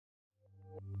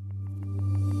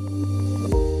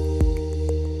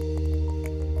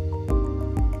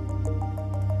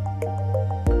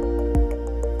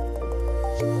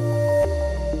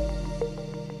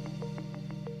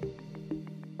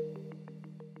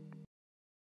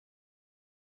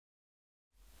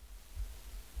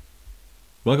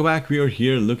Welcome back. We are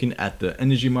here looking at the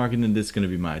energy market, and this is going to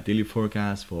be my daily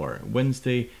forecast for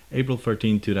Wednesday, April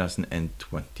 13,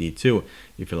 2022.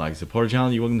 If you like the support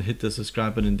channel, you're welcome to hit the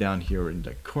subscribe button down here in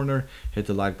the corner, hit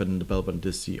the like button, the bell button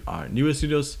to see our newest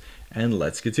videos, and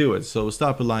let's get to it. So we'll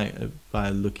start by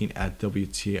looking at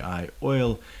WTI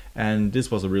oil, and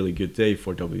this was a really good day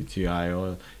for WTI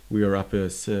oil. We are up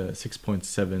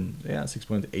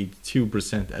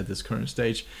 6.82% at this current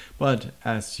stage, but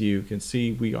as you can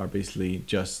see, we are basically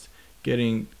just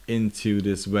getting into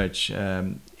this wedge.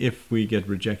 If we get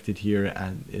rejected here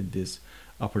at this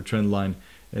upper trend line,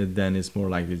 then it's more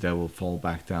likely that will fall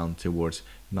back down towards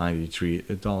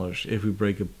 $93. If we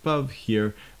break above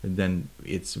here, then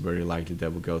it's very likely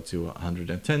that we'll go to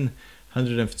 110,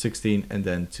 116, and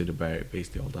then to the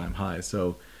basically all-time high.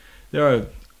 So there are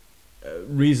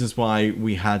reasons why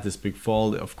we had this big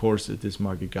fall. Of course, this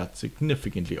market got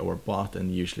significantly overbought,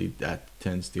 and usually that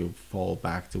tends to fall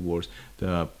back towards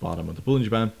the bottom of the Bollinger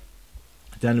Band.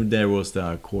 Then there was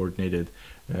the coordinated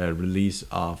release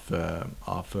of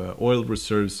oil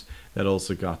reserves that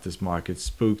also got this market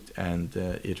spooked, and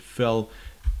it fell.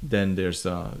 Then there's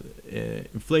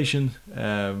inflation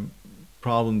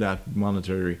problem that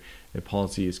monetary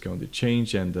policy is going to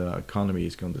change and the economy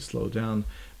is going to slow down.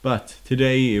 But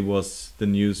today the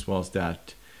news was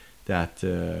that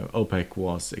OPEC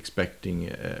was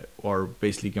expecting or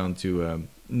basically going to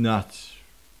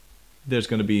there's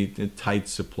going to be a tight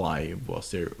supply,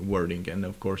 was their wording, and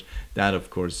of course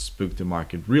spooked the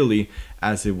market really,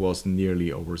 as it was nearly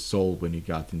oversold when you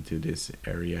got into this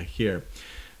area here.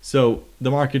 So the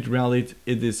market rallied.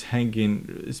 It is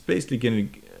hanging. It's basically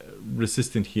getting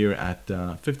resistant here at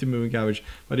 50 moving average,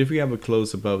 but if we have a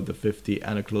close above the 50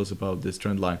 and a close above this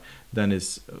trend line, then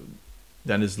it's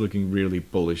looking really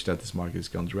bullish that this market is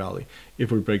going to rally.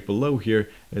 If we break below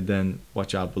here, then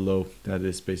watch out below. That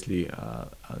is basically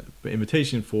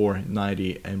invitation for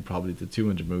 90 and probably the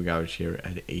 200 moving average here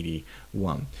at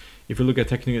 81. If you look at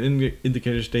technical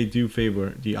indicators, they do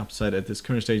favor the upside at this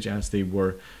current stage, as they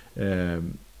were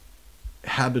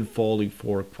have been falling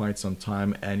for quite some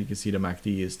time, and you can see the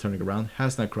MACD is turning around,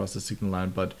 has not crossed the signal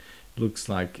line, but looks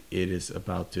like it is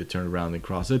about to turn around and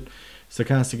cross it.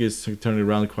 Stochastic is turning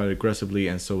around quite aggressively,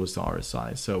 and so is the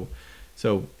RSI. So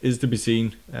is to be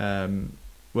seen whether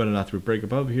or not we break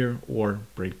above here or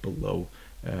break below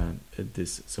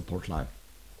this support line.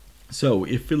 So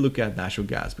if we look at natural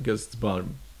gas, because it's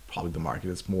probably the market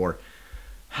that's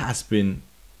has been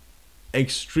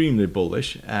extremely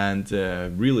bullish and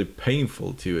really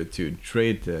painful to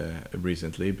trade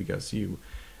recently, because you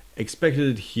expected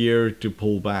it here to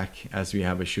pull back as we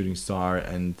have a shooting star,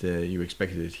 and you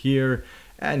expected it here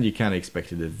and you kind of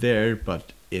expected it there,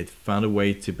 but it found a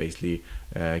way to basically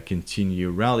continue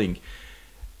rallying.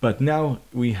 But now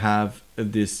we have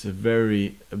this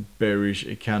very bearish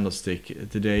candlestick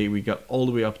today. We got all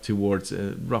the way up towards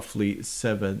roughly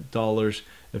 $7.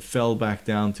 It fell back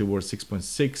down towards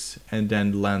 6.6 and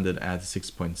then landed at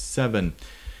 6.7.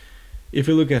 If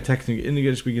we look at technical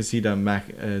indicators, we can see that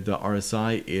the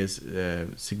RSI is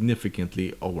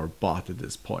significantly overbought at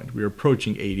this point. We're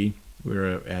approaching 80.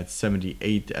 We're at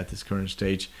 78 at this current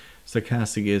stage.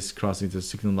 Stochastic is crossing the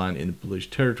signal line in bullish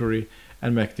territory,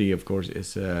 and MACD, of course,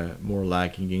 is more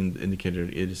lagging in the indicator.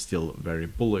 It is still very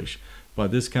bullish,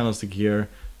 but this candlestick here,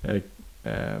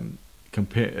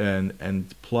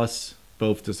 plus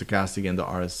both the stochastic and the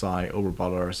RSI,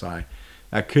 overbought RSI,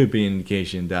 that could be an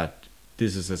indication that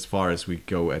this is as far as we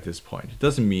go at this point. It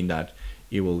doesn't mean that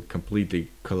it will completely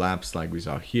collapse like we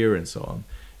saw here and so on.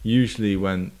 Usually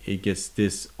when it gets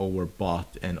this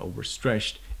overbought and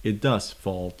overstretched, it does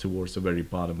fall towards the very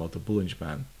bottom of the Bollinger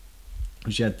Band,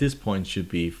 which at this point should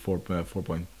be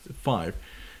 4.5.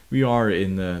 We are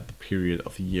in the period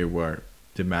of the year where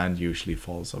demand usually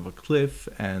falls off a cliff,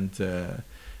 and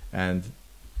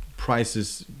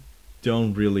prices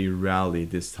don't really rally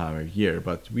this time of year.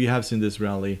 But we have seen this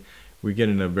rally. We're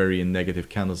getting a very negative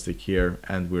candlestick here,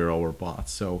 and we're overbought.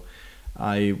 So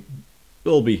I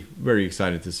will be very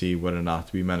excited to see whether or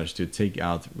not we manage to take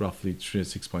out roughly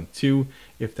 6.2.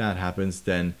 If that happens,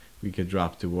 then we could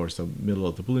drop towards the middle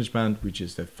of the Bollinger Band, which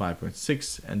is the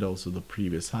 5.6, and also the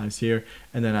previous highs here.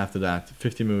 And then after that,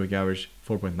 50 moving average,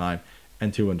 4.9,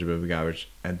 and 200 moving average,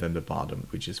 and then the bottom,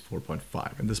 which is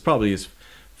 4.5. And this probably is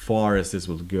far as this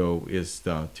will go, is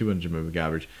the 200 moving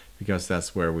average, because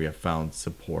that's where we have found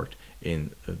support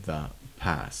in the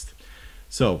past.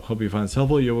 So hope you find this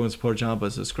helpful. You're welcome to support the channel by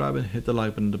subscribing, hit the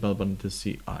like button and the bell button to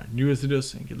see our newest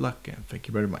videos, and good luck, and thank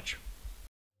you very much.